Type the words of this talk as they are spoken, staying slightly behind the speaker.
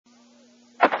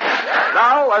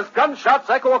Now, as gunshots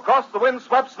echo across the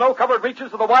wind-swept, snow-covered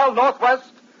reaches of the wild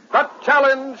Northwest, the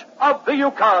challenge of the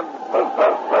Yukon.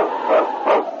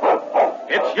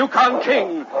 It's Yukon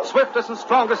King, swiftest and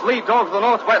strongest lead dog of the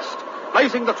Northwest,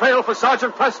 blazing the trail for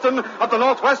Sergeant Preston of the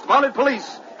Northwest Mounted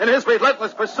Police in his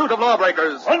relentless pursuit of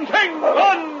lawbreakers. Run, King!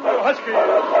 Run, Husky!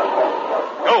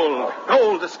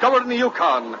 Gold discovered in the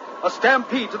Yukon. A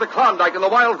stampede to the Klondike in the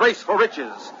wild race for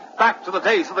riches. Back to the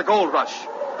days of the gold rush.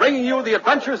 Bringing you the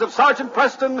adventures of Sergeant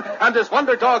Preston and his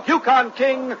wonder dog Yukon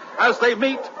King as they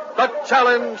meet the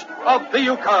challenge of the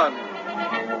Yukon.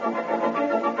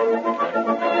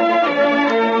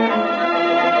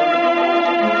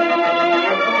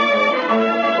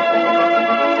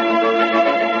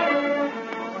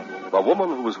 The woman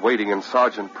who was waiting in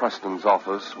Sergeant Preston's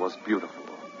office was beautiful,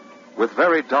 with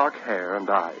very dark hair and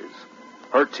eyes,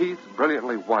 her teeth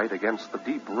brilliantly white against the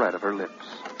deep red of her lips.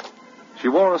 She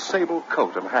wore a sable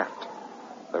coat and hat.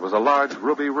 There was a large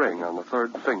ruby ring on the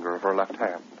third finger of her left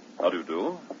hand. How do you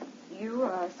do? You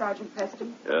are Sergeant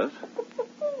Preston? Yes?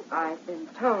 I've been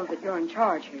told that you're in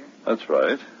charge here. That's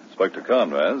right. Inspector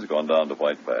Conrad's gone down to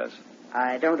White Pass.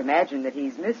 I don't imagine that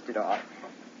he's missed it all.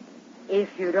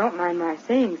 If you don't mind my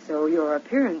saying so, your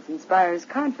appearance inspires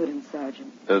confidence,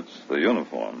 Sergeant. It's the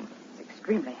uniform. It's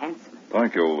extremely handsome.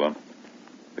 Thank you.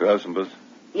 You have some business?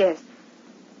 Yes.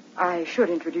 I should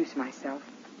introduce myself.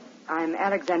 I'm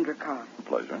Alexandra Carr. A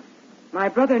pleasure. My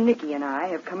brother Nicky and I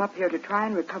have come up here to try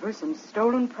and recover some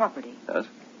stolen property. Yes?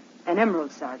 An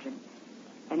emerald, Sergeant.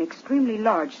 An extremely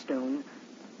large stone,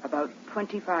 about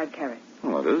 25 carats.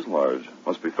 Oh, that is large.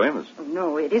 Must be famous. Oh,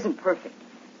 no, it isn't perfect,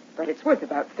 but it's worth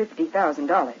about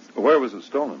 $50,000. Where was it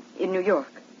stolen? In New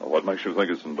York. Well, what makes you think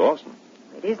it's in Dawson?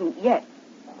 It isn't yet,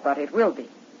 but it will be.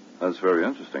 That's very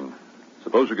interesting.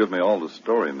 Suppose you give me all the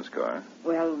story, Miss Carr.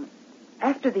 Well,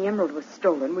 after the emerald was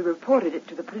stolen, we reported it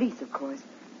to the police, of course.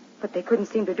 But they couldn't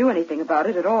seem to do anything about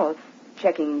it at all.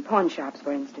 Checking pawn shops,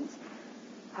 for instance.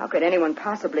 How could anyone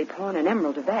possibly pawn an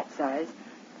emerald of that size?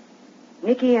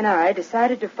 Nicky and I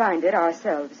decided to find it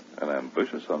ourselves. An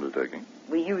ambitious undertaking.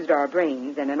 We used our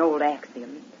brains and an old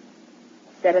axiom.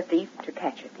 Set a thief to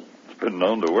catch a thief. It's been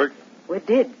known to work. Well, it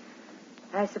did.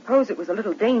 I suppose it was a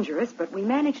little dangerous, but we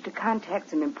managed to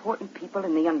contact some important people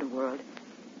in the underworld.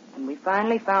 And we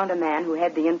finally found a man who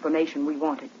had the information we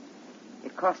wanted.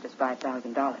 It cost us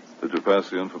 $5,000. Did you pass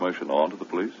the information on to the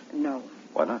police? No.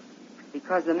 Why not?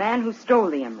 Because the man who stole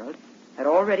the emerald had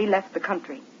already left the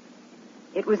country.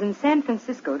 It was in San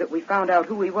Francisco that we found out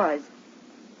who he was,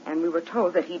 and we were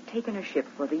told that he'd taken a ship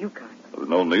for the Yukon. There was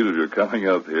no need of your coming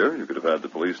up here. You could have had the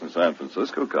police in San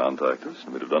Francisco contact us,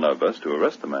 and we'd have done our best to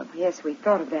arrest the man. Yes, we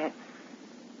thought of that.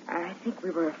 I think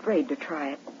we were afraid to try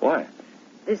it. Why?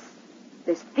 This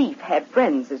thief had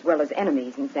friends as well as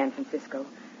enemies in San Francisco.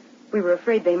 We were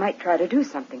afraid they might try to do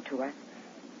something to us.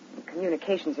 And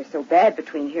communications are so bad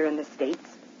between here and the States.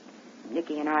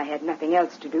 Nicky and I had nothing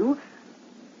else to do.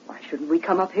 Why shouldn't we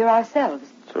come up here ourselves?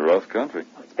 It's a rough country.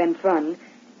 Oh, it's been fun,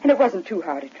 and it wasn't too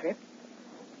hard a trip.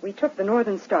 We took the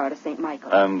Northern Star to St.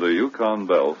 Michael. And the Yukon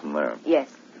Belle from there. Yes.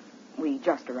 We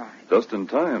just arrived. Just in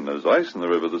time. There's ice in the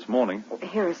river this morning.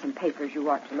 Here are some papers you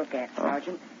ought to look at,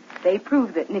 Sergeant. They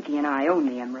prove that Nicky and I own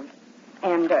the emerald.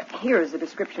 And here is a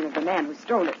description of the man who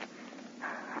stole it.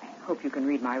 I hope you can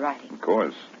read my writing. Of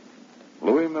course.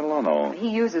 Louis Milano. He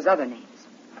uses other names.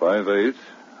 5'8",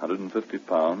 150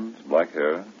 pounds, black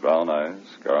hair, brown eyes,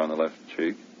 scar on the left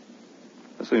cheek.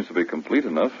 That seems to be complete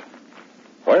enough.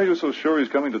 Why are you so sure he's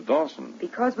coming to Dawson?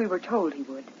 Because we were told he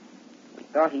would. We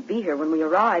thought he'd be here when we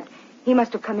arrived. He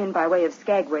must have come in by way of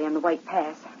Skagway and the White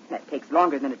Pass. That takes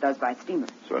longer than it does by steamer.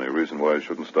 Is there any reason why he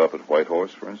shouldn't stop at White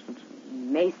Horse, for instance? He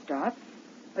may stop,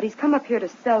 but he's come up here to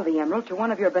sell the emerald to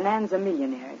one of your bonanza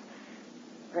millionaires.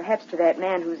 Perhaps to that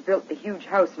man who's built the huge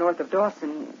house north of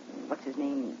Dawson. What's his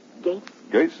name? Gates?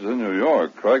 Gates is in New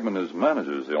York. Cragman is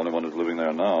manager. Is the only one who's living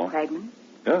there now. Cragman?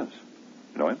 Yes.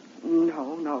 You know him?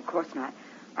 No, of course not.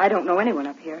 I don't know anyone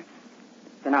up here.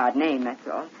 It's an odd name, that's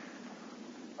all.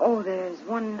 Oh, there's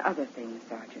one other thing,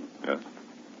 Sergeant. Yes?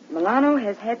 Milano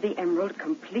has had the emerald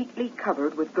completely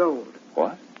covered with gold.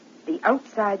 What? The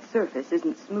outside surface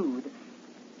isn't smooth.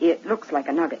 It looks like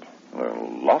a nugget. There are a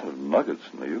lot of nuggets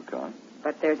in the Yukon.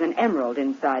 But there's an emerald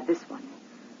inside this one.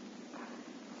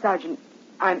 Sergeant,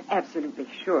 I'm absolutely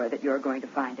sure that you're going to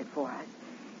find it for us.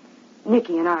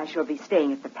 Nicky and I shall be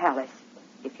staying at the palace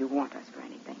if you want us for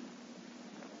anything.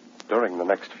 During the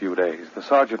next few days, the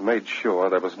sergeant made sure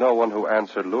there was no one who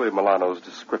answered Louis Milano's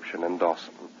description in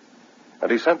Dawson.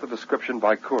 And he sent the description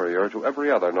by courier to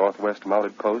every other Northwest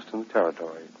mounted post in the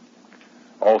territory.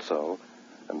 Also,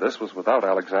 and this was without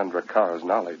Alexandra Carr's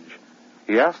knowledge,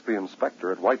 he asked the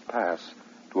inspector at White Pass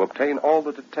to obtain all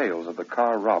the details of the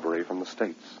car robbery from the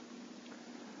States.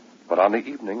 But on the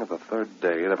evening of the third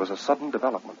day, there was a sudden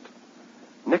development.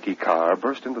 Nicky Carr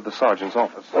burst into the sergeant's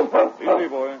office. Easy,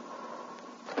 boy.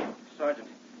 Sergeant,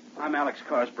 I'm Alex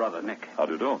Carr's brother, Nick. How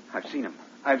do you do? I've seen him.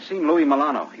 I've seen Louis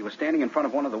Milano. He was standing in front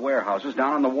of one of the warehouses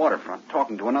down on the waterfront,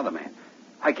 talking to another man.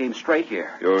 I came straight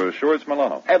here. You're sure it's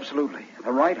Milano? Absolutely.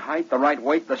 The right height, the right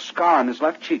weight, the scar on his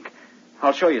left cheek.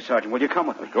 I'll show you, Sergeant. Will you come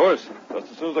with me? Of course.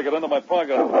 Just as soon as I get into my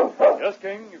pocket. Yes,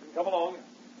 King, you can come along.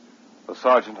 The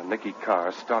sergeant and Nicky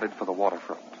Carr started for the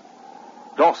waterfront.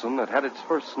 Dawson had had its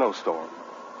first snowstorm,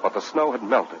 but the snow had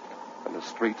melted, and the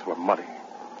streets were muddy.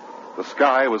 The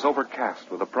sky was overcast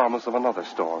with the promise of another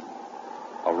storm.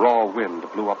 A raw wind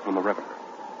blew up from the river.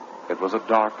 It was a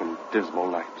dark and dismal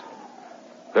night.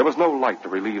 There was no light to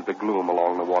relieve the gloom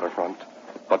along the waterfront,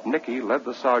 but Nicky led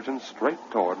the sergeant straight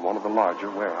toward one of the larger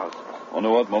warehouses.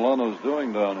 Wonder what Milano's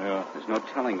doing down here. There's no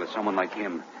telling with someone like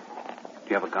him. Do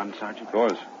you have a gun, Sergeant? Of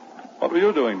course. What were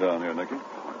you doing down here, Nicky?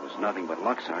 Oh, it was nothing but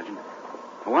luck, Sergeant.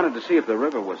 I wanted to see if the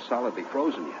river was solidly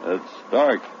frozen yet. It's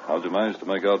dark. How'd you manage to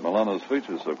make out Milano's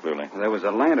features so clearly? There was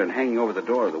a lantern hanging over the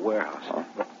door of the warehouse. Huh?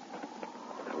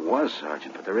 There was,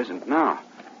 Sergeant, but there isn't now.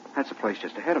 That's the place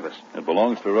just ahead of us. It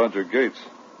belongs to Roger Gates.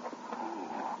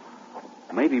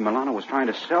 Maybe Milano was trying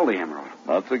to sell the emerald.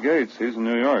 Not to Gates. He's in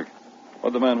New York.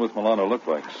 What'd the man with Milano look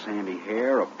like? Sandy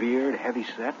hair, a beard, heavy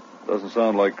set. Doesn't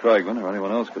sound like Cragman or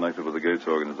anyone else connected with the Gates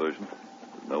organization.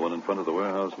 There's no one in front of the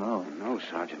warehouse now. No,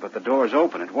 Sergeant, but the door's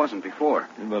open. It wasn't before.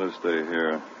 You'd better stay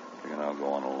here. And I'll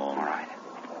go on alone. All right.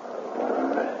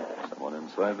 Someone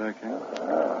inside there, King?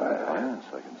 Oh, yes,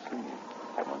 I can see.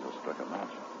 Someone just struck a match.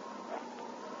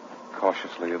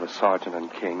 Cautiously, the sergeant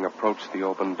and King approached the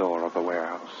open door of the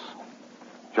warehouse.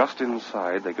 Just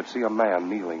inside, they could see a man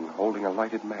kneeling, holding a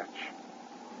lighted match.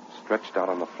 Stretched out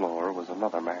on the floor was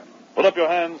another man. Put up your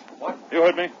hands. What? You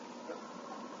heard me?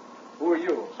 Who are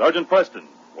you? Sergeant Preston,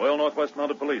 Royal Northwest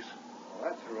Mounted Police.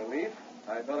 Well, that's a relief.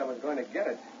 I thought I was going to get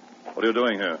it. What are you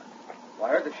doing here? Well,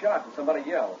 I heard the shot and somebody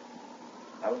yelled.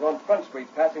 I was on Front Street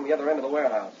passing the other end of the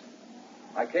warehouse.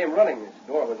 I came running. This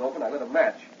door was open. I lit a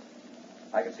match.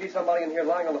 I could see somebody in here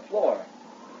lying on the floor.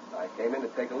 I came in to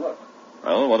take a look.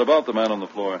 Well, what about the man on the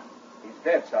floor? He's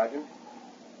dead, Sergeant.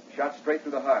 Shot straight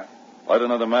through the heart. Light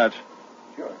another match.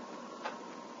 Sure.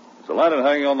 There's a lantern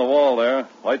hanging on the wall there.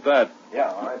 Light that. Yeah,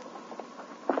 all right.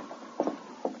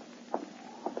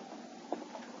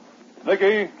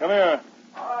 Nicky, come here.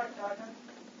 All right, Sergeant.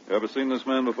 You ever seen this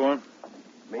man before?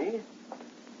 Me?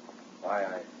 Why,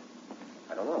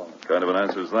 I don't know. What kind of an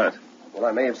answer is that? Well,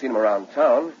 I may have seen him around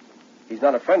town. He's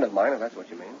not a friend of mine, if that's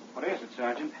what you mean. What is it,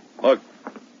 Sergeant? Look.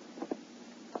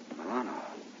 Milano.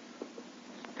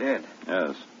 He's dead.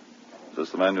 Yes. Is this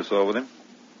the man you saw with him?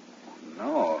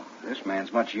 No, this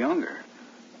man's much younger.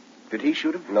 Did he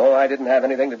shoot him? No, I didn't have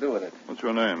anything to do with it. What's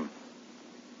your name?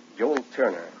 Joel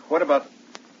Turner. What about...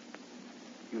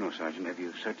 You know, Sergeant, have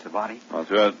you searched the body? Not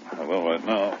yet. I will right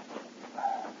now.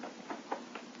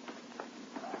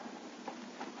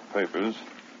 Papers.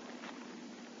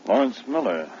 Lawrence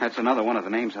Miller. That's another one of the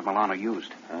names that Milano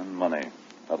used. And money.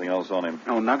 Nothing else on him.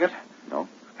 No Nugget? No.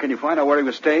 Can you find out where he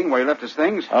was staying, where he left his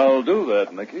things? I'll do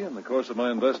that, Nicky, in the course of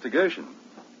my investigation.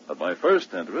 But my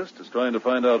first interest is trying to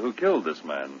find out who killed this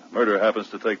man. Murder happens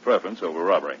to take preference over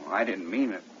robbery. Well, I didn't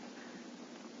mean it.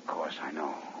 Of course, I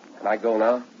know. Can I go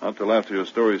now? Not till after your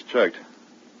story's checked.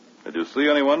 Did you see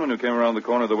anyone when you came around the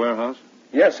corner of the warehouse?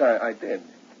 Yes, I did.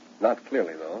 Not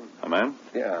clearly, though. A man?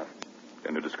 Yeah.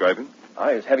 Can you describe him?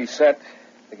 Eyes heavy set.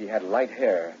 I think he had light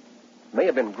hair. May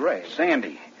have been gray.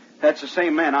 Sandy. That's the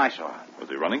same man I saw. Was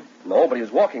he running? No, but he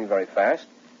was walking very fast.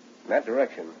 In that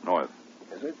direction. North.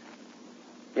 Is it?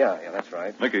 Yeah, that's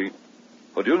right. Nicky,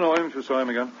 would you know him if you saw him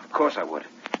again? Of course I would.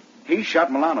 He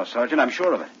shot Milano, Sergeant. I'm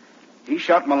sure of it. He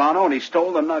shot Milano and he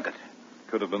stole the Nugget.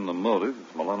 Could have been the motive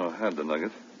if Milano had the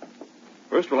Nugget.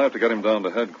 First, we'll have to get him down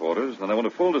to headquarters. Then I want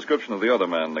a full description of the other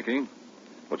man, Nicky.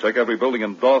 We'll check every building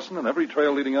in Dawson and every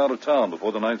trail leading out of town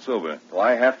before the night's over. Do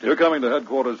I have to? You're coming to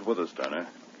headquarters with us, Turner.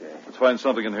 Okay. Let's find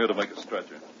something in here to make a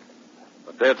stretcher.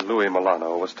 The dead Louis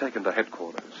Milano was taken to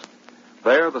headquarters.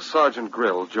 There, the sergeant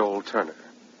grilled Joel Turner.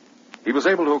 He was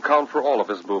able to account for all of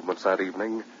his movements that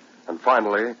evening, and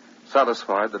finally,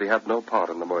 satisfied that he had no part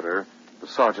in the murder, the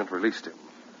sergeant released him,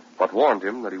 but warned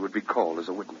him that he would be called as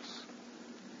a witness.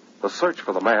 The search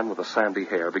for the man with the sandy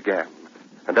hair began,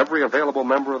 and every available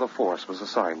member of the force was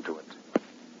assigned to it.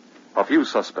 A few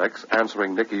suspects,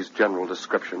 answering Nicky's general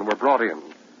description, were brought in,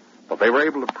 but they were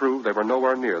able to prove they were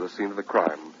nowhere near the scene of the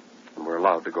crime and were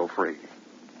allowed to go free.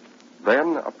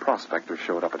 Then a prospector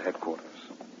showed up at headquarters.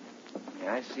 May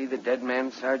I see the dead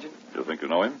man, Sergeant? Do you think you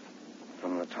know him?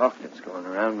 From the talk that's going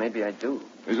around, maybe I do.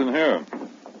 He's in here.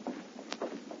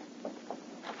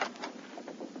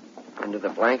 Under the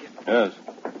blanket? Yes.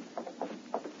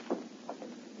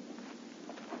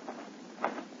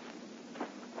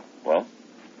 Well?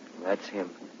 That's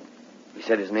him. He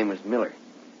said his name was Miller.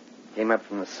 Came up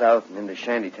from the south and into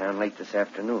Shantytown late this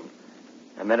afternoon.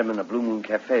 I met him in the Blue Moon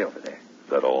Cafe over there.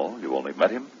 That all? You only met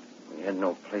him? We had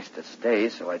no place to stay,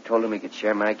 so I told him he could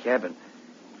share my cabin.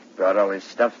 Brought all his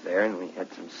stuff there, and we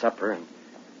had some supper, and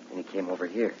then he came over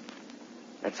here.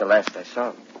 That's the last I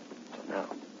saw him, till now.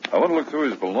 I want to look through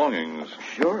his belongings.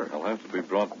 Sure. I'll have to be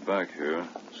brought back here.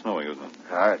 It's snowing, isn't it?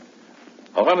 Hard.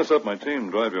 I'll hand this up my team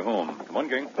and drive you home. Come on,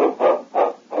 King.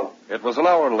 It was an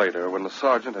hour later, when the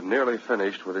sergeant had nearly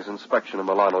finished with his inspection of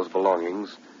Milano's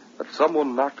belongings, that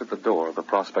someone knocked at the door of the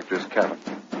prospector's cabin.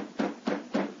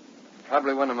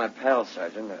 Probably one of my pals,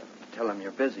 Sergeant. Tell him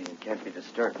you're busy and can't be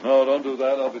disturbed. No, don't do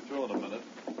that. I'll be through in a minute.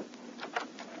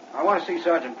 I want to see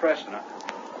Sergeant Preston.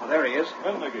 Oh, there he is.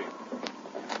 Come, Nicky.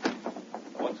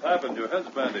 What's happened? Your head's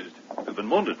bandaged. You've been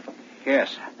wounded.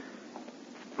 Yes.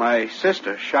 My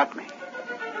sister shot me.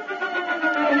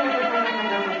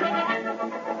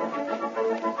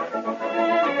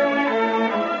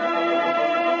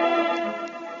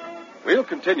 We'll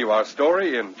continue our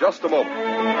story in just a moment.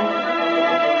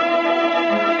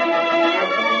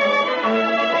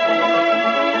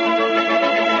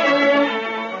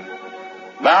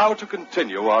 Now to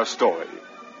continue our story.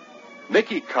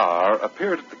 Nicky Carr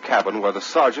appeared at the cabin where the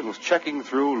sergeant was checking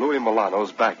through Louis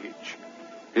Milano's baggage.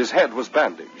 His head was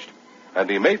bandaged, and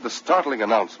he made the startling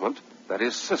announcement that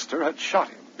his sister had shot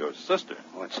him. Your sister?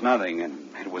 Oh, it's nothing, and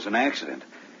it was an accident.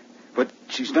 But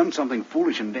she's done something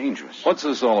foolish and dangerous. What's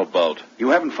this all about? You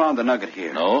haven't found the Nugget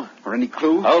here? No. Or any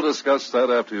clue? I'll discuss that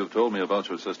after you've told me about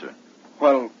your sister.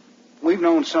 Well, we've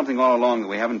known something all along that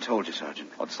we haven't told you,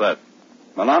 Sergeant. What's that?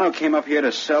 Milano came up here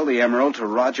to sell the emerald to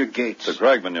Roger Gates. To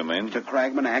Cragman, you mean? To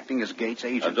Cragman, acting as Gates' I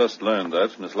agent. just learned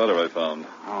that from this letter I found.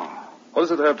 Oh. What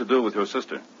does it have to do with your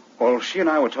sister? Well, she and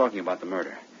I were talking about the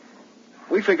murder.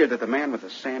 We figured that the man with the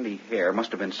sandy hair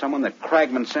must have been someone that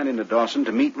Cragman sent into Dawson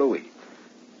to meet Louis.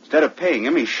 Instead of paying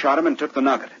him, he shot him and took the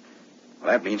Nugget.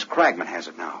 Well, that means Cragman has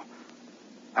it now.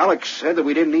 Alex said that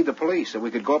we didn't need the police, that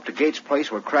we could go up to Gates' place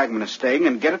where Cragman is staying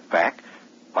and get it back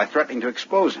by threatening to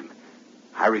expose him.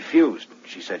 I refused.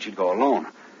 She said she'd go alone.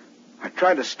 I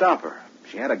tried to stop her.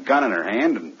 She had a gun in her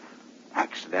hand, and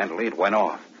accidentally it went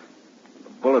off. The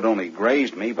bullet only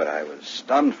grazed me, but I was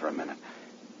stunned for a minute.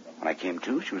 When I came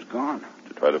to, she was gone. Did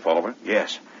you try to follow her?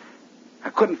 Yes. I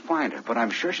couldn't find her, but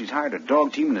I'm sure she's hired a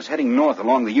dog team and is heading north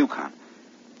along the Yukon.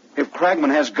 If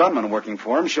Cragman has gunmen working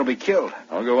for him, she'll be killed.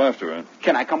 I'll go after her.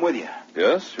 Can I come with you?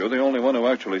 Yes, you're the only one who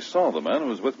actually saw the man who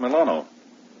was with Milano.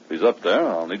 If he's up there,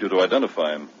 I'll need you to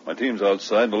identify him. My team's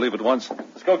outside. We'll leave at once.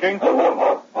 Let's go, King.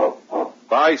 The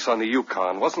ice on the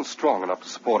Yukon wasn't strong enough to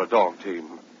support a dog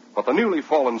team, but the newly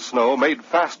fallen snow made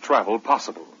fast travel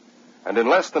possible. And in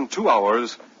less than 2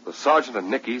 hours, the sergeant and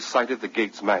Nicky sighted the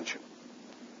Gates mansion.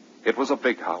 It was a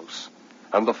big house,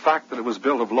 and the fact that it was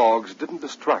built of logs didn't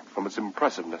distract from its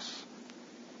impressiveness.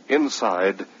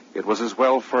 Inside, it was as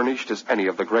well furnished as any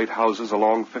of the great houses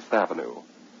along Fifth Avenue,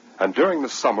 and during the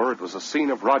summer it was a scene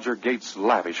of Roger Gates'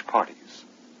 lavish parties.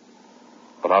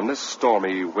 But on this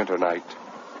stormy winter night,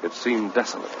 it seemed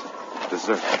desolate,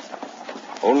 deserted.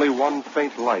 Only one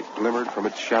faint light glimmered from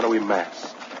its shadowy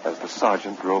mass as the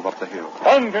sergeant drove up the hill.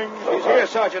 On, King. He's here,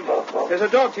 Sergeant. There's a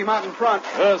dog team out in front.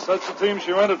 Yes, that's the team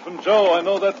she rented from Joe. I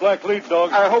know that black lead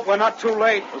dog. I hope we're not too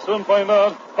late. We'll soon find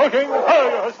out. Go, King.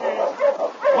 Hurry, you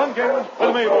huskies. Come on, King.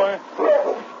 With me, boy.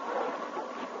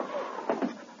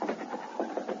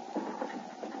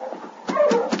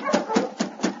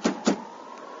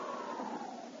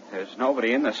 There's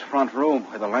nobody in this front room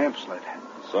with the lamp's lit.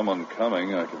 Someone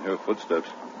coming. I can hear footsteps.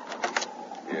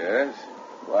 Yes?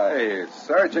 Why, it's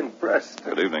Sergeant Preston.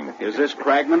 Good evening. Is this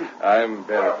Cragman? I'm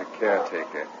Barrett, the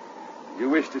caretaker. You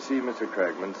wish to see Mr.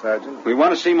 Cragman, Sergeant? We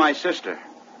want to see my sister.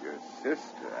 Your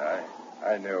sister?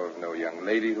 I know of no young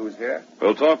lady who's here.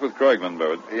 We'll talk with Cragman,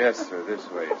 Barrett. Yes, sir, this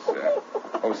way, sir.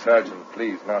 Oh, Sergeant,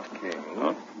 please, not King.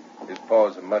 Huh? His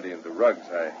paws are muddy in the rugs.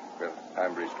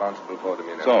 I'm responsible for them,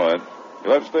 you know. It's all right.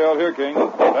 You'll have to stay out here, King.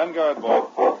 Stand guard, boy.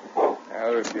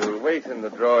 Now, if you'll wait in the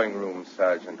drawing room,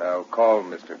 Sergeant, I'll call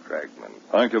Mr. Cragman.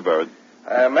 Thank you, Barrett.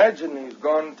 I imagine he's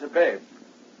gone to bed.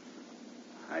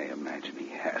 I imagine he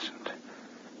hasn't.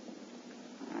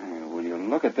 Will you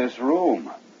look at this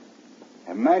room?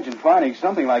 Imagine finding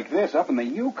something like this up in the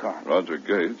Yukon. Roger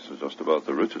Gates is just about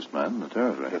the richest man in the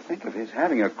territory. To think of his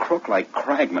having a crook like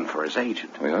Cragman for his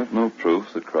agent. We have no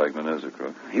proof that Cragman is a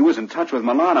crook. He was in touch with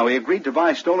Milano. He agreed to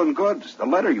buy stolen goods. The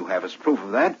letter you have is proof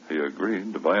of that. He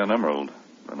agreed to buy an emerald.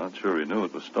 I'm not sure he knew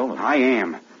it was stolen. I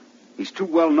am. He's too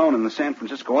well known in the San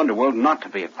Francisco underworld not to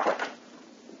be a crook.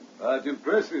 Sergeant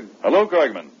Preston. Hello,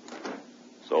 Cragman.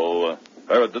 So,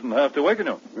 Barrett didn't have to waken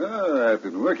you. Well, I've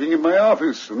been working in my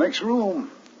office, the next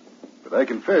room. But I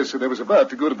confess that I was about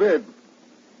to go to bed.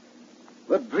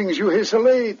 What brings you here so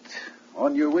late?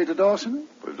 On your way to Dawson?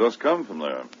 We've just come from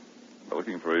there. We're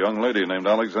looking for a young lady named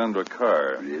Alexandra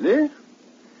Carr. Really?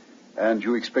 And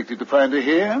you expected to find her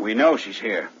here? We know she's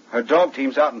here. Her dog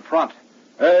team's out in front.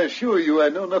 I assure you I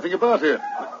know nothing about her.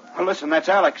 Well, listen, that's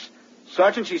Alex.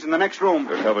 Sergeant, she's in the next room.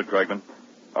 You're covered, Cragman.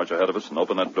 March ahead of us and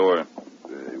open that door.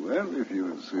 Very well, if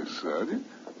you insist, Sergeant.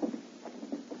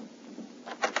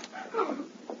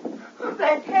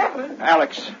 Thank heaven.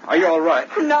 Alex, are you all right?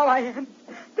 Now I am.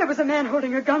 There was a man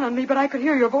holding a gun on me, but I could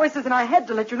hear your voices, and I had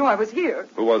to let you know I was here.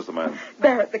 Who was the man?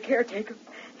 Barrett, the caretaker.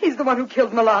 He's the one who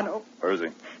killed Milano. Where is he?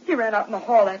 He ran out in the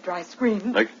hall after I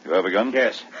screamed. Nick, you have a gun?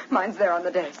 Yes. Mine's there on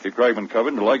the desk. Keep Cragman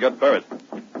covered until I get Barrett.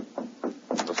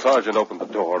 The sergeant opened the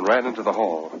door and ran into the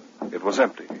hall. It was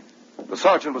empty. The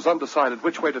sergeant was undecided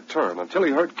which way to turn until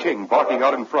he heard King barking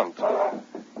out in front.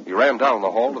 He ran down the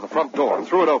hall to the front door and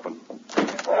threw it open.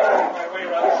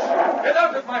 Get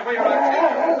out of my way,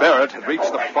 Roger. Barrett had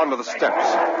reached the front of the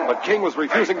steps, but King was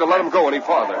refusing to let him go any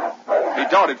farther. He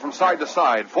darted from side to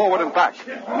side, forward and back,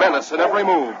 menace in every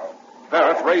move.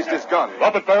 Barrett raised his gun.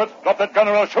 Drop it, Barrett. Drop that gun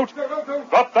or I'll shoot.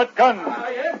 Drop that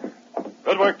gun.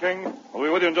 Good work, King. We'll be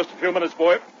with you in just a few minutes,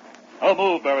 boy. I'll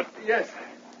move, Barrett. Yes.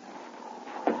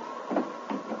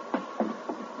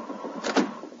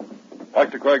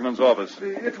 Back to Cragman's office.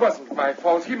 It wasn't my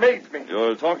fault. He made me.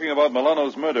 You're talking about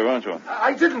Milano's murder, aren't you?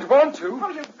 I didn't want to. Oh,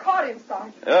 you caught him,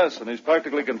 Sergeant. Yes, and he's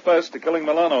practically confessed to killing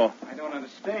Milano. I don't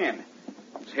understand.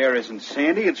 His hair isn't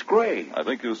sandy, it's gray. I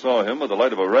think you saw him with the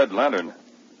light of a red lantern.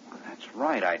 That's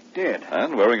right, I did.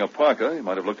 And wearing a parka, he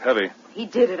might have looked heavy. He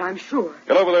did it, I'm sure.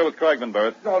 Get over there with Cragman,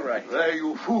 Barrett. All right. There,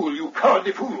 you fool, you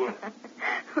cowardly fool.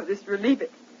 Oh, this relief,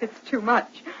 it's too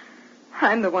much.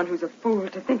 I'm the one who's a fool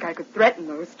to think I could threaten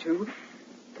those two.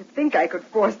 To think I could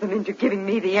force them into giving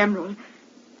me the emerald.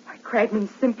 Why, Cragman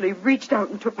simply reached out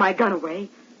and took my gun away.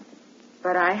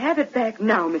 But I have it back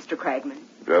now, Mr. Cragman.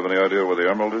 Do you have any idea where the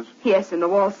emerald is? Yes, in the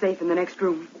wall safe in the next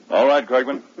room. All right,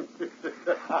 Cragman.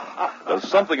 Does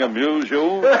something amuse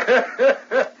you?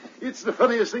 It's the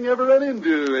funniest thing I ever run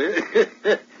into,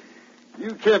 eh?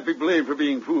 You can't be blamed for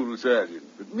being fooled, Sergeant.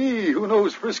 But me, who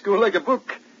knows Frisco like a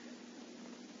book.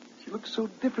 She looks so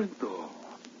different, though.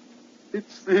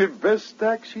 It's the best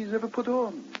act she's ever put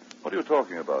on. What are you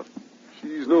talking about?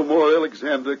 She's no more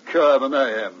Alexander Carr than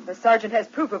I am. The sergeant has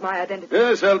proof of my identity.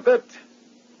 Yes, I'll bet.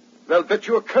 I'll bet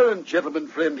your current gentleman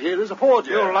friend here is a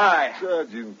forger. You lie.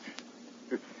 Sergeant,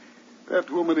 that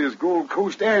woman is Gold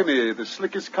Coast Annie, the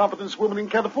slickest competence woman in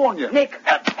California. Nick.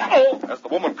 As the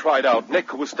woman cried out,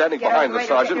 Nick, who was standing behind the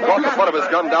sergeant, brought the butt of his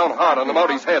gun down hard on the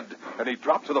Mounty's head, and he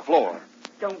dropped to the floor.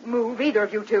 Don't move, either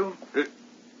of you two.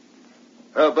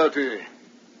 How about a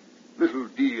little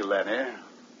deal, Annie?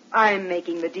 I'm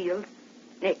making the deal.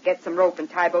 Nick, get some rope and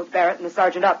tie both Barrett and the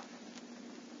sergeant up.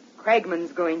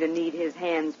 Cragman's going to need his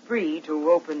hands free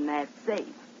to open that safe.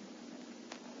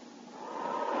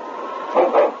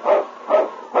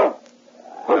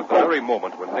 At the very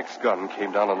moment when Nick's gun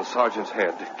came down on the sergeant's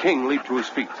head, King leaped to his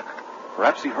feet.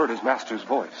 Perhaps he heard his master's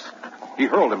voice. He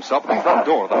hurled himself at the front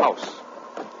door of the house.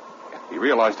 He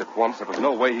realized at once there was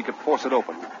no way he could force it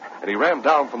open, and he ran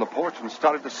down from the porch and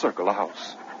started to circle the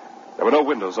house. There were no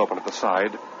windows open at the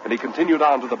side, and he continued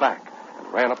on to the back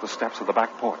and ran up the steps of the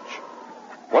back porch.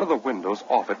 One of the windows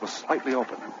off it was slightly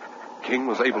open. King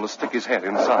was able to stick his head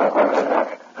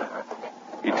inside.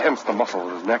 He tensed the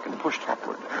muscles of his neck and pushed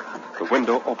upward. The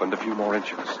window opened a few more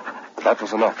inches. That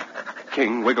was enough.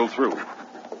 King wiggled through.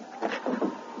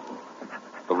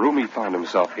 The room he found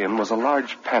himself in was a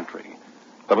large pantry.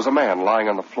 There was a man lying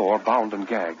on the floor, bound and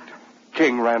gagged.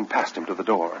 King ran past him to the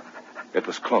door. It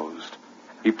was closed.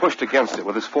 He pushed against it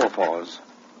with his forepaws.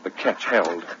 The catch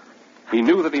held. He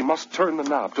knew that he must turn the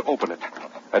knob to open it,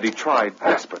 and he tried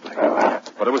desperately.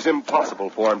 But it was impossible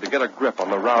for him to get a grip on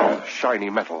the round, shiny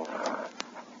metal.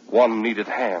 One needed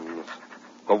hands.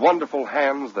 The wonderful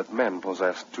hands that men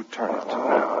possessed to turn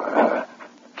it.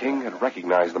 King had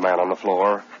recognized the man on the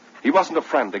floor. He wasn't a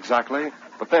friend exactly,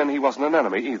 but then he wasn't an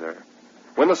enemy either.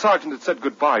 When the sergeant had said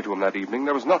goodbye to him that evening,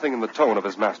 there was nothing in the tone of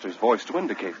his master's voice to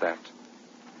indicate that.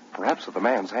 Perhaps if the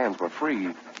man's hands were free,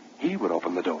 he would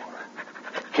open the door.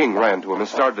 King ran to him and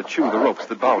started to chew the ropes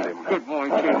that bound him. Good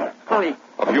morning, King. Hurry.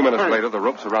 A few minutes later, the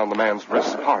ropes around the man's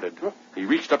wrists parted. He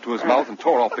reached up to his mouth and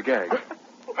tore off the gag.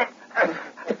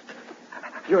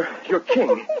 You're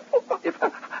King. If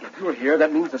you're here,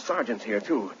 that means the sergeant's here,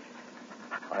 too.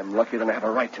 I'm luckier than I have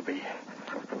a right to be.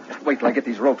 Just wait till I get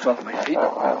these ropes off my feet.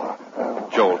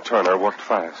 Joel Turner worked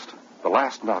fast. The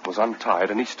last knot was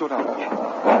untied, and he stood up.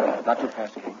 Not too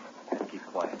fast, King. Keep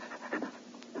quiet.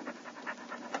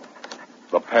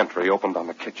 The pantry opened on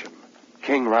the kitchen.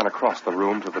 King ran across the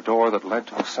room to the door that led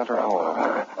to the center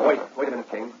hall. Oh, wait a minute,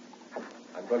 King.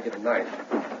 I'm going to get a knife.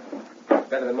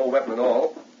 Better than no weapon at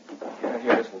all. Yeah,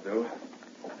 here, this will do.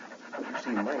 You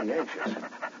seem mighty anxious.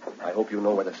 I hope you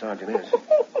know where the sergeant is.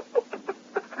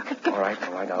 All right,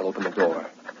 I'll open the door.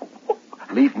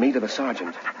 Lead me to the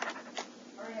sergeant.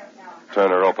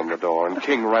 Turner opened the door, and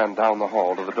King ran down the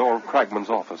hall to the door of Cragman's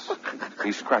office.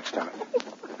 He scratched on it.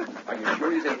 Are you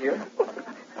sure he's in here?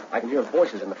 I can hear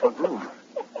voices in the front room.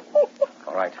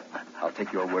 All right, I'll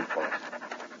take your word for it.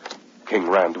 King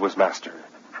ran to his master.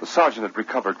 The sergeant had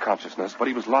recovered consciousness, but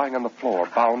he was lying on the floor,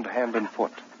 bound hand and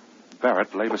foot.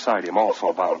 Barrett lay beside him,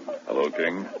 also bound. Hello,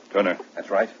 King. Turner. That's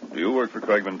right. Do you work for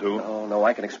Cragman, too? No,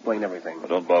 I can explain everything. Well,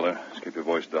 don't bother. Just keep your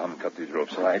voice down and cut these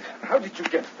ropes. Right. How did you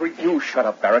get free? You shut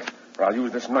up, Barrett, or I'll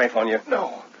use this knife on you.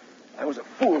 No. I was a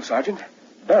fool, Sergeant.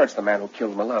 Barrett's the man who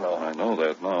killed Milano. I know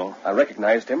that now. I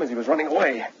recognized him as he was running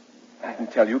away. I can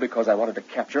tell you because I wanted to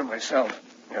capture him myself.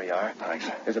 Here you are. Thanks.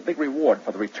 There's a big reward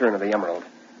for the return of the emerald.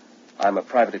 I'm a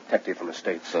private detective from the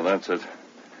States. So that's it.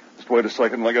 Just wait a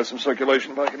second and I got some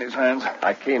circulation back in his hands.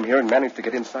 I came here and managed to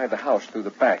get inside the house through the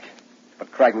back.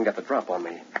 But Cragman got the drop on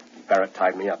me. Barrett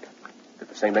tied me up. Did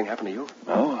the same thing happen to you?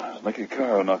 No, Nicky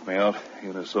Carr knocked me out. He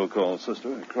and his so-called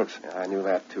sister, crooks. Yeah, I knew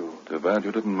that, too. Too bad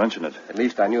you didn't mention it. At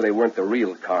least I knew they weren't the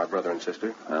real Carr brother and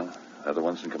sister. Well, they're the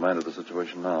ones in command of the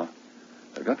situation now.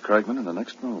 They've got Cragman in the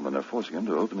next room, and they're forcing him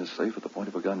to open his safe at the point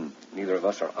of a gun. Neither of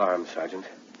us are armed, Sergeant.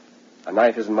 A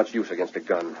knife isn't much use against a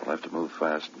gun. We'll have to move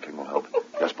fast, and King will help.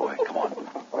 Yes, boy, come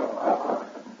on.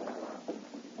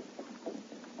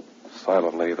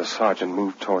 Silently, the sergeant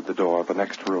moved toward the door of the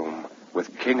next room,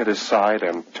 with King at his side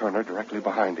and Turner directly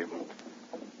behind him.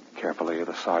 Carefully,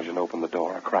 the sergeant opened the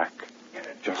door a crack,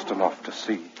 just enough to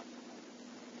see.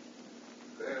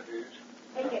 There it is.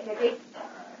 Take it, Nicky.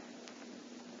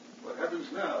 What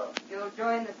happens now? You'll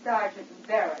join the sergeant and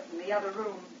Barrett in the other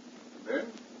room. Then?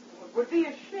 It would be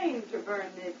a shame to burn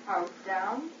this house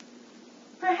down.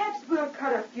 Perhaps we'll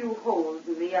cut a few holes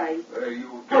in the ice.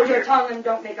 You Hold your tongue and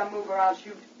don't make a move or I'll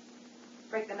shoot.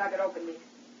 Break the nugget open, Nick.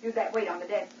 Use that weight on the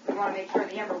desk. We want to make sure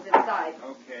the emerald's inside.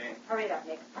 Okay. Hurry it up,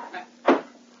 Nick.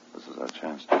 This is our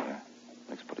chance, Turner.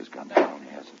 Nick's put his gun down. He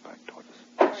has his back toward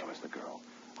us. So is the girl.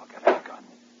 I'll get her a gun.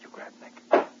 You grab Nick.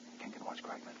 King can watch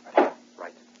Cragman. Ready?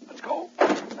 Right. Let's go.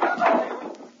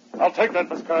 I'll take that,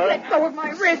 Miss Carr. Let go of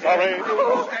my wrist. Sorry.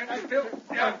 Stand still.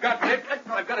 I've got Nick.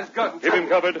 I've got his gun. Keep him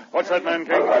covered. Watch that man,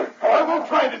 King. I won't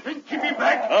try anything. Keep him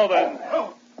back. Now then,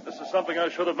 this is something I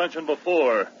should have mentioned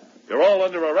before. You're all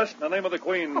under arrest in the name of the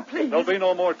Queen. Oh, please. There'll be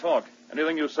no more talk.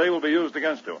 Anything you say will be used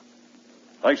against you.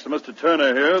 Thanks to Mr.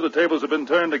 Turner here, the tables have been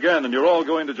turned again, and you're all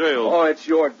going to jail. Oh, it's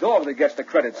your dog that gets the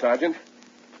credit, Sergeant.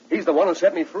 He's the one who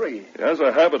set me free. He has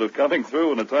a habit of coming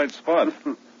through in a tight spot.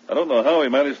 I don't know how he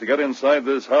managed to get inside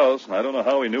this house, and I don't know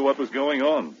how he knew what was going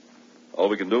on. All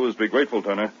we can do is be grateful,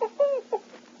 Turner.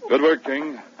 Good work,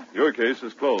 King. Your case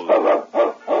is closed.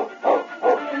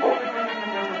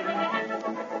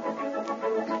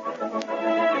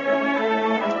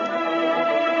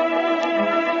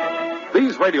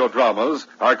 These radio dramas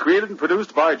are created and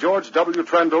produced by George W.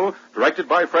 Trendle, directed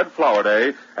by Fred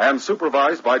Flowerday, and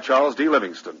supervised by Charles D.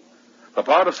 Livingston. The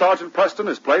part of Sergeant Preston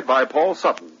is played by Paul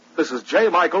Sutton. This is J.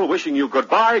 Michael wishing you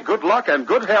goodbye, good luck, and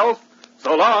good health.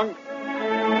 So long.